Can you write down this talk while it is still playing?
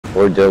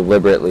We're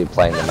deliberately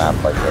playing the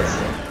map like this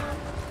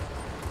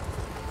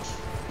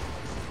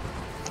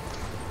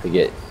to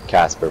get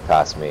Casper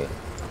past me.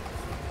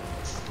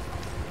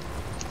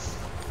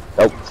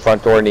 Nope,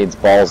 front door needs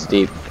balls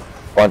deep.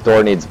 Front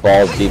door needs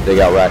balls deep, they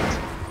got wrecked.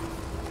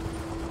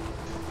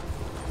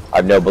 I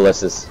have no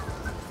ballistas.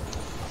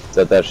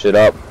 Set that shit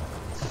up.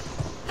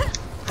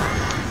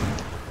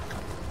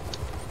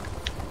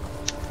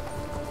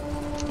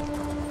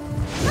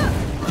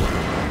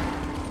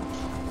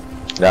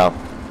 No.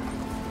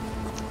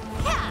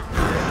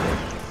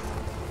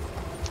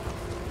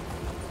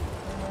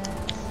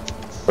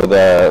 For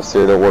the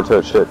serial war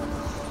tote shit.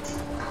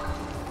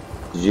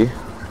 GG.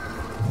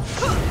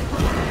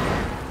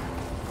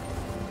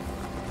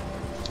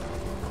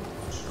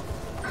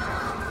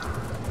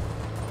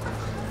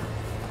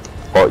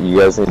 Oh, you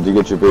guys need to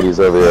get your biddies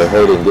over here.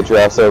 Hayden, get your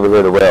ass over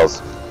here to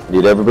Rails.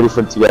 Need everybody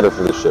put together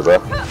for this shit, bro.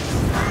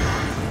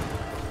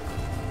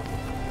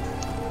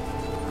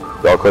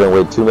 Y'all couldn't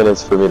wait 2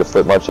 minutes for me to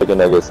flip my chicken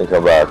nuggets and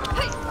come back.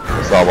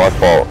 It's not my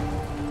fault.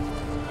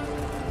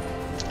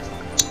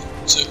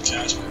 So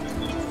Casper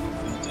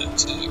did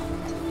too.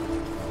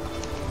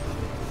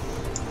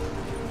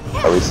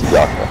 At least you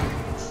got that.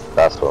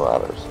 That's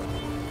what matters.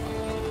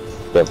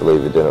 Can't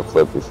believe it didn't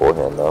flip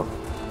beforehand, though.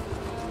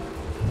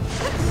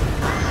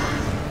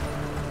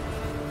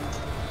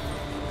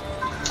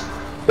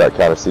 That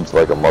kind of seems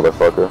like a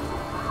motherfucker.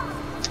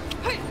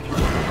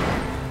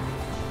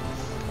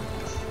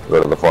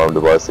 Go to the farm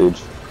to buy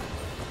siege.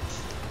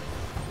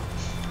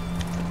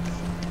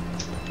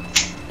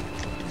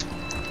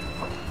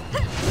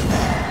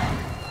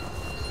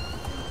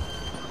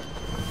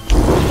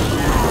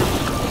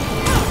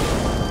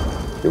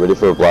 You ready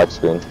for a black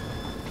screen?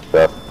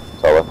 Jeff,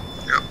 tell her.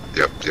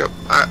 Yep.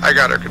 I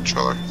got her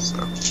controller,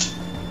 so.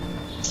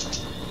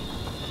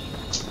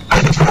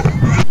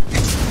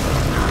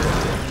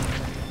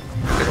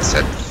 It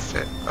said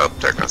fit. Oh,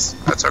 there it goes.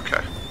 That's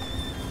okay.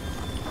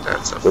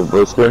 That's a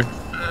blue screen?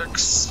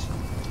 fix.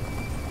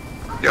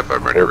 Yep,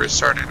 I'm ready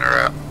restarting her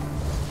app.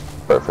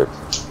 Perfect.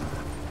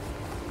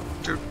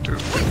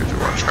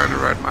 I'm trying to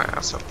ride my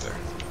ass up there.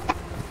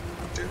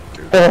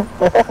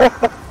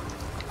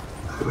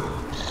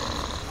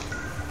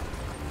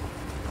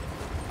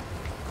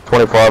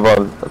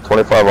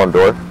 25 on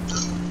door.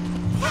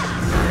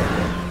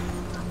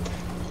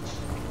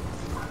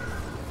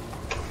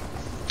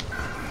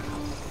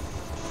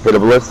 Hit a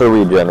ballista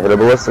regen, hit a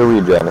ballista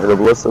regen, hit a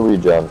ballista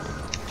regen.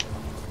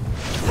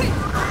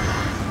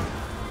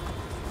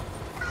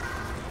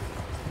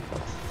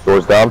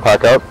 Doors down,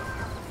 pack up.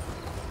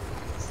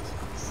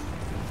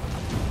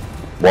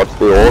 Watch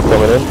the ore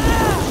coming in.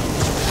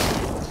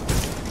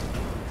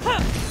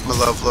 My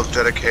level of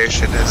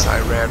dedication is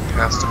I ran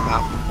past a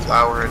mountain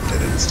flower and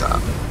didn't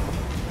stop.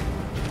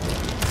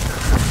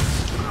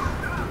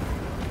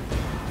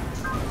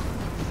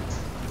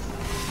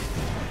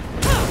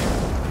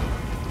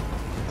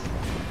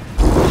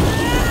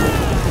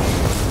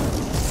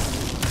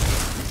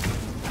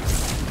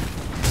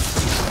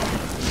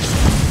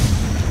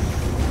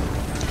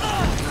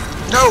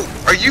 No!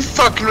 Are you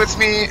fucking with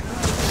me?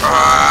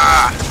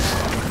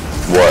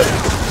 What?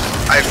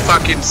 I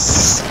fucking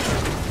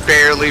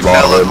barely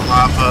fell in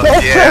lava.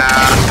 Yeah.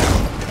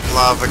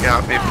 Lava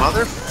got me.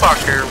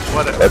 Motherfucker.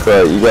 What a... That's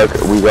right, we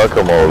got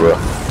come over.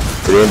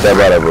 It ain't that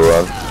bad of a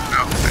run.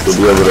 No, We'll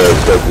be able to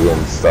check you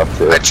and stuff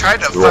too. I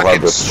tried to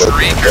fucking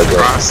streak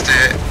across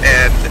it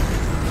and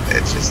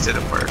it just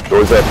didn't work.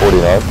 Doors at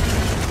 49.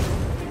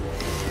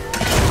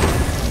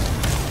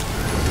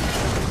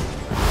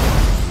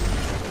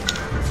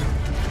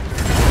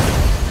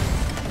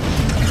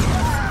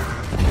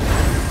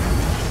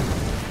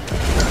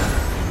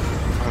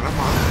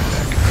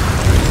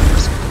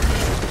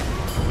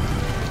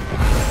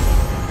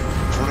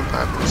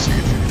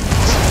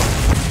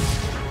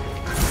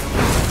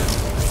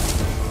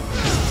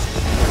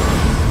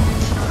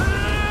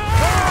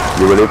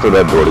 You ready for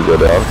that door to go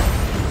down?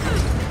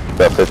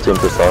 About 15%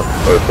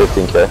 or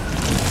 15k.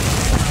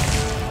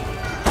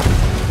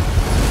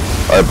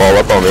 Alright, ball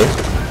up on me.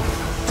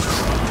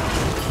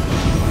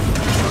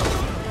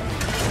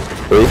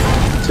 3,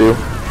 2,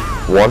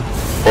 1,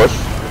 push.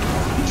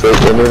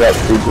 Straight into that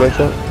siege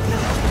merchant.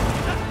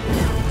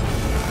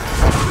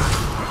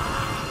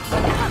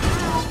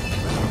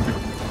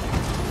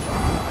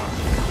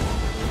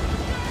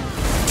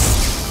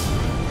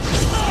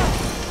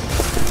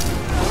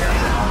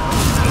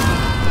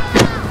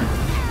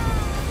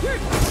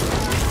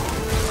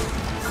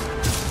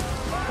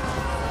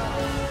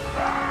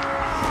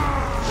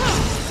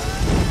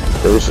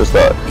 It's just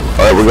that.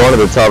 Alright, we're going to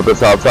the top of the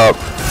top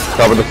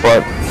of the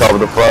front, top of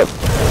the front.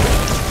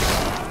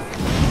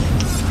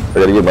 I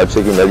gotta get my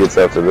chicken nuggets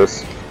after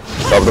this.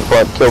 Top of the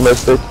front, kill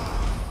Mystic.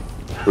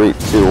 3,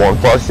 2, 1,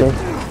 flashing.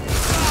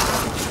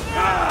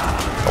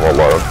 I'm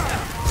alone.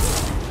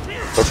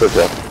 That's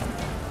okay.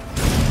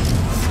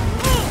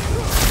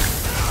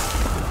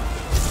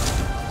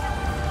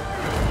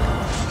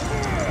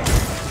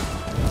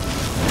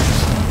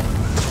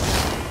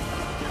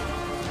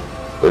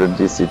 Go to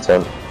DC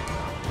 10.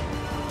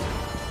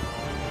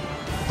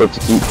 Flip to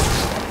keep.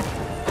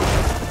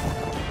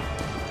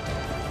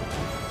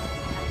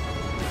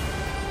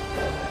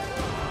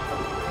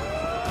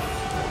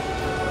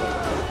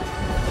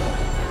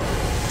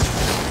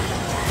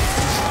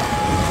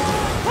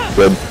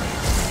 Good.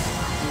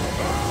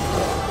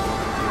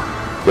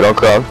 Get on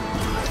crown.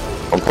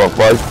 On front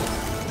flag.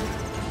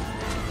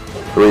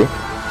 3,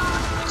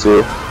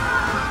 2,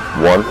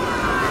 1.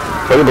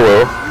 Target the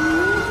werewolf.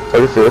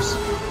 Target fierce.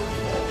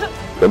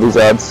 Get these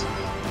ads.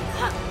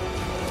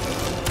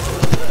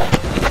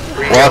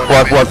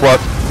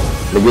 Block.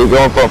 Negate, go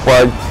on front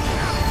flag.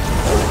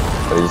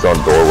 And he's on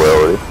doorway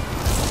already.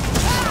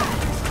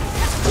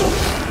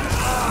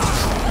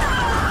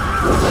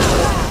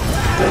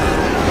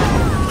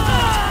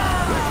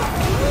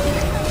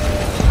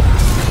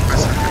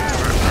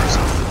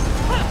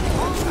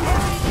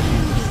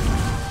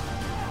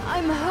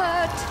 I'm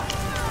hurt.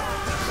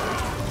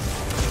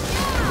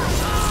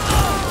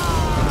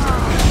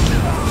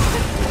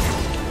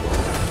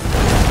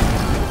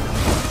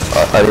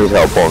 I need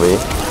help on me.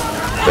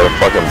 Got a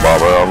fucking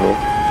bomber on me.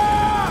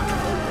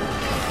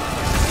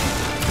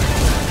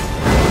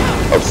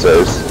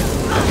 Upstairs.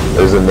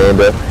 There's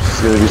Amanda.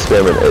 She's gonna be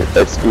spamming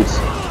executes.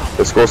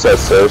 The scroll says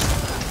stairs.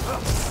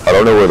 I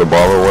don't know where the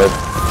bomber went.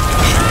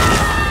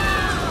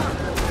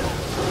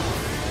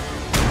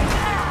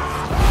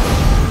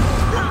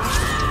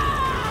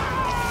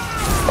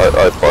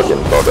 I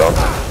fucking fell down.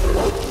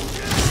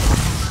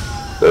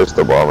 There's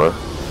the bomber.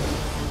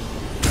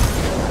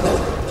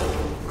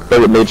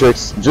 Look at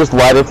Matrix. Just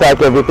light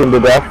attack everything to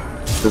death.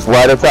 Just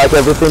light attack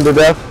everything to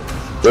death.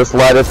 Just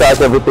light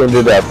attack everything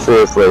to death.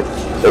 Seriously.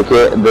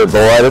 Okay, the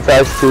light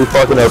attack's too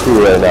fucking OP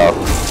right now.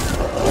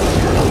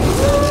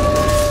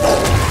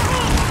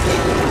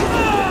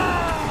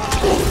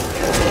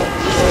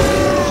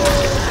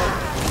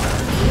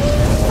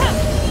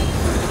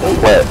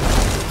 What?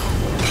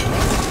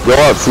 Go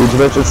out, siege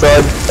merchant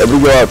side.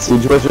 Everybody go out,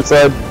 siege merchant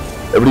side.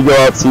 Everybody go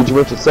out, siege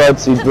merchant side,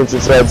 siege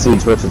merchant side,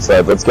 siege merchant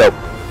side. Let's go.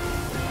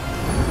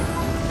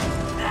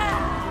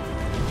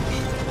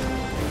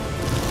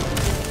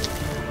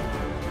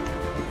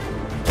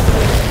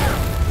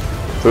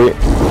 Three, 2,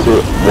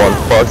 1,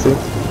 Foxy.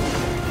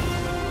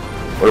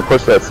 We're gonna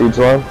push that siege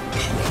line.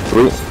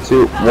 3,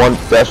 2, 1,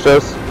 dash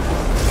dose.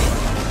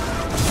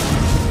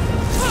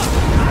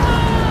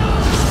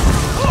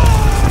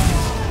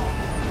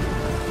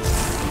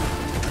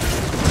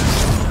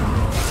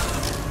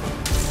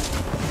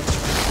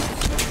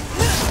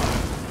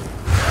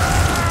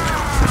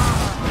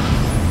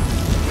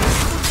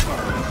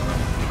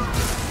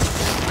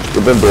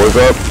 Get them doors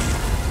up.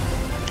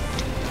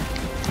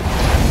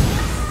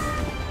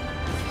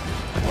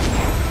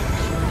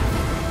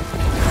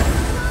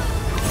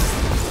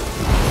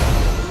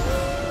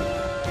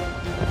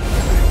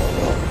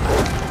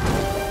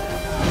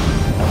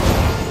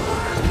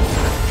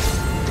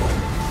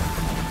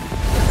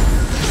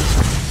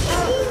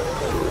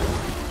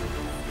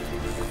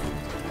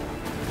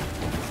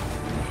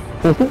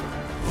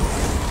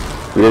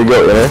 We gotta go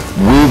inner.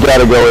 We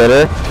gotta go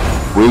inner.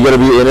 We gotta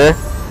be inner.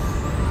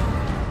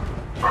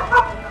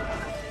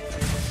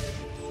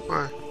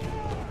 Why?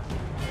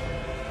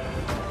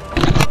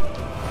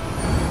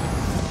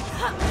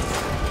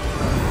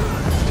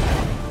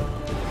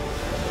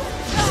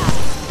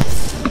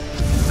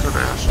 Go to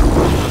Ash. I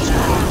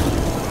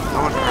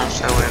want to Ash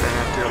that way and I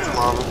have to deal with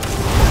lava.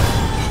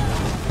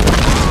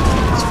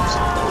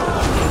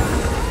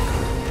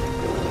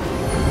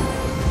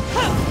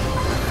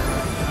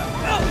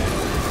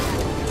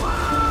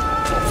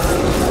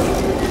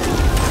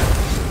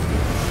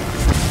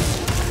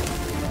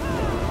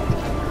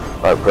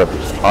 Alright,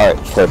 perfect. Alright,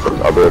 perfect.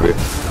 I'll be ready.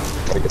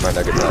 Gotta get my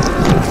nuggets out.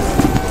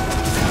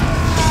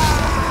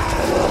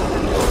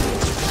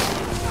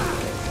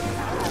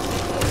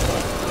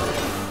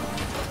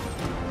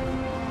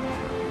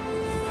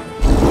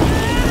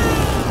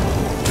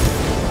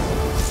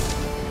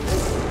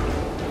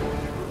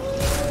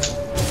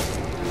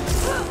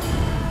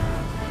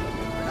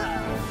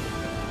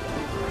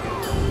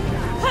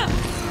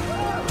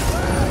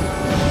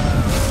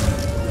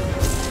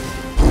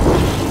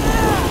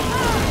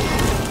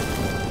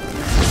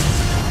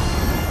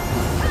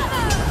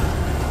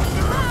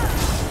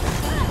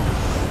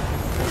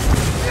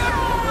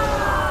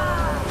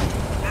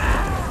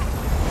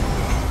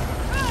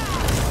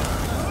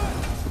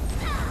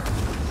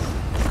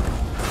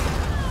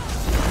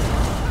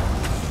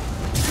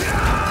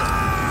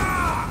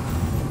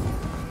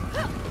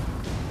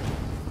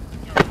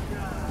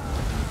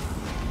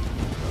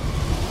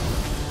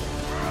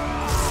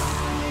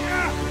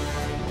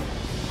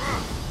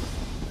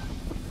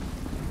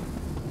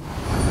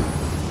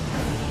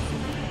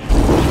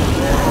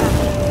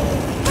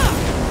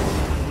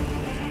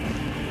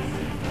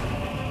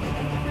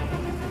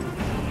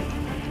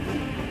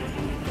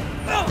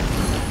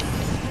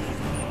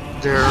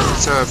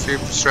 There's a few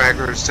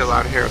stragglers still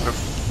out here in the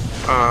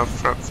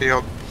front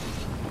field.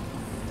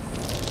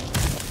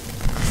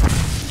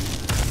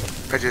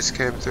 I just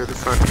came through the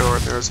front door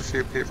and there's a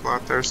few people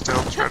out there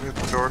still trying to hit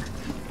the door.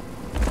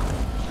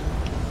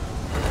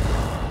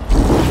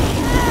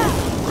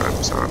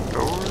 Items on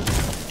door.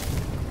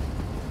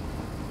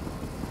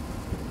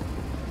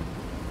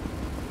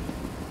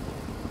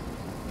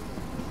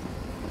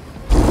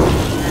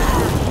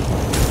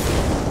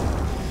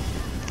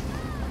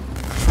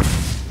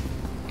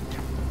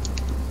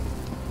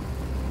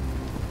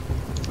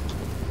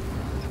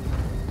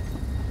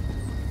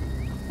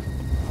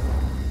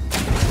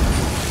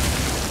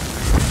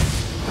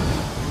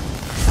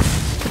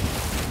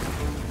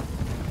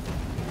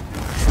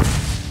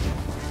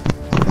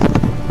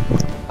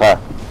 Huh.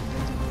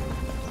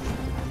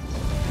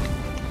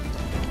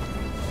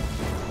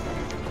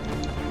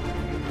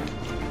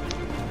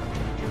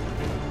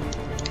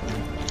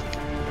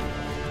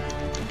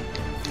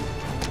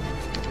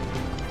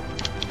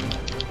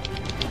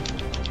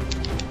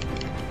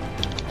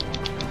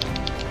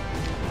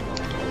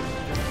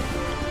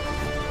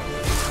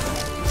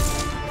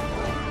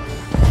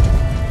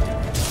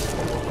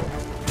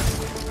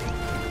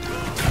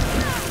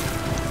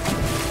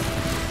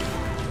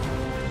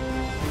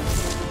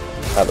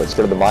 Alright, let's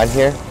go to the mine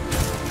here.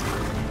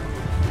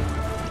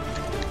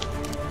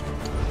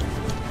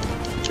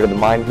 Let's go to the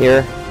mine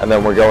here, and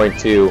then we're going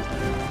to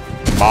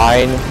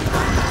mine,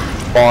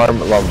 farm,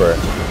 lumber.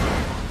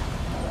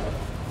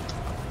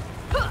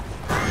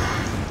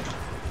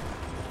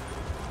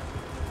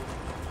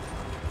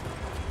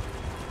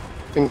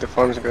 I think the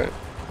farm's good.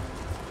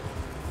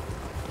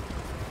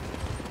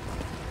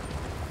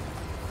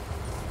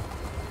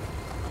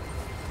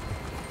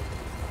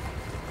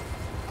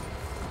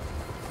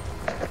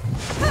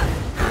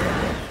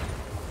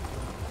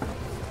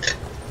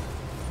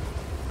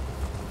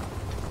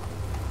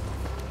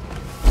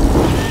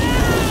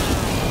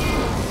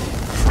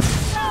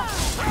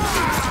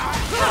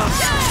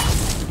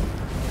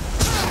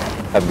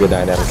 Have a good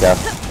night, Emka.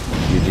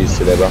 GG's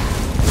today, bro.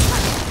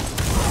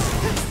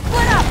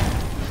 Split up!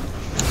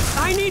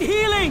 I need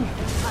healing!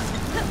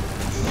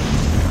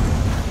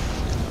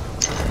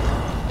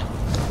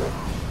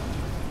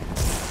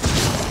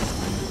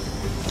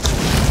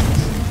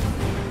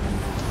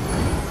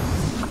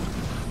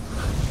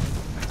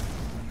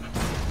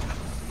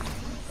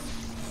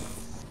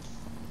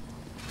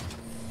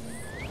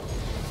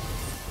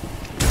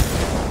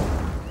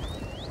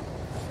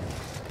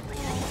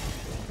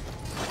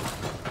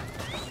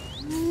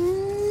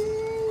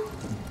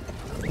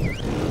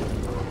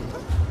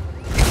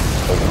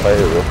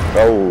 Let's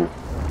go.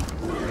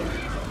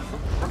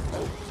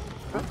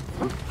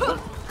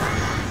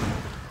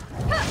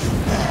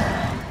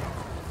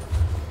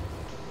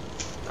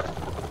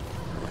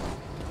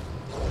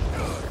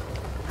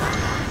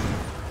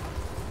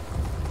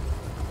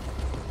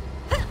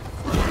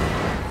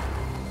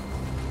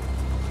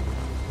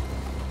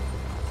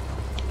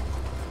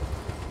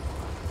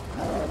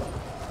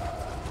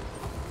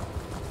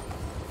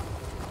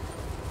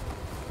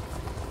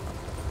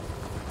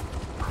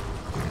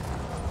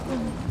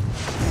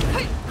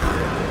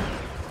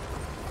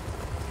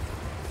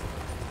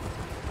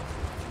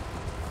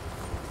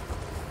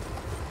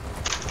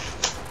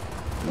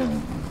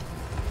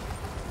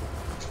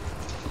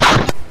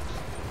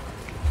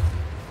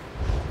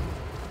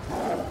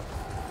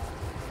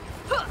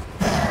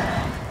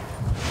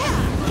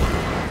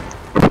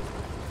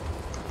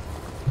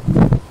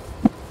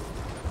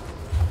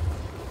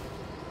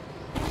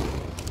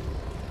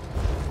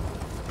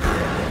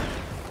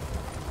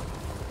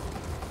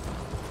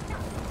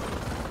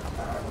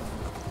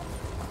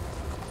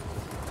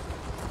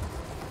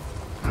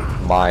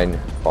 Mine,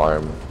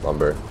 farm,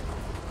 lumber.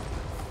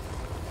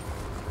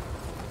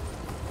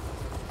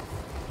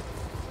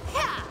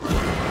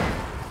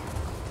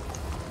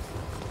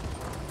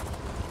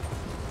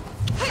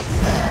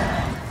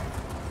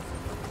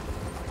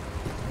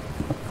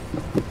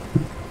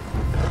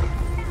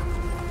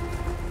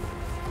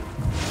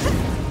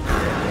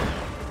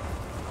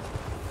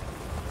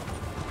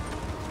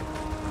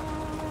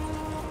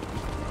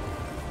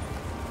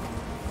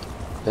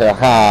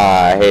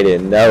 Haha,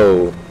 Hayden,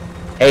 no.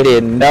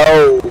 Hayden,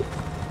 no.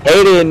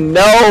 Hayden,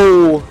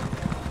 no.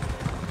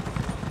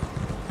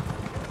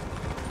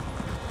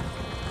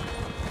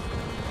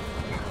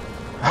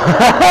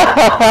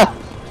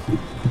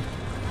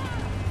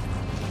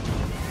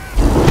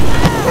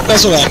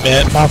 That's what I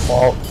meant, my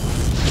fault.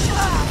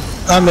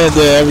 I meant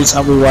that every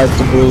time we wipe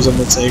the blues on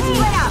the table.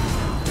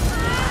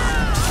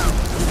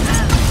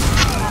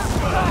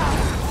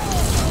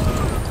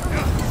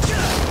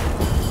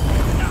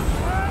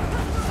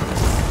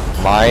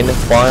 Mine,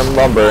 farm,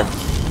 lumber.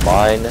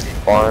 Mine,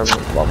 farm,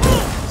 lumber.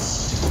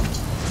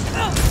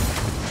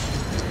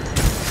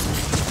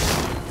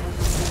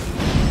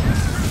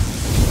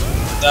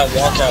 That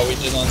walkout we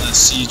did on that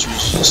siege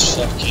was just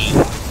fucking...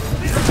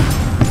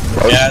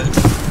 Yeah.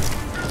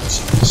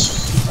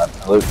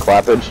 Luke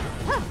Clappage.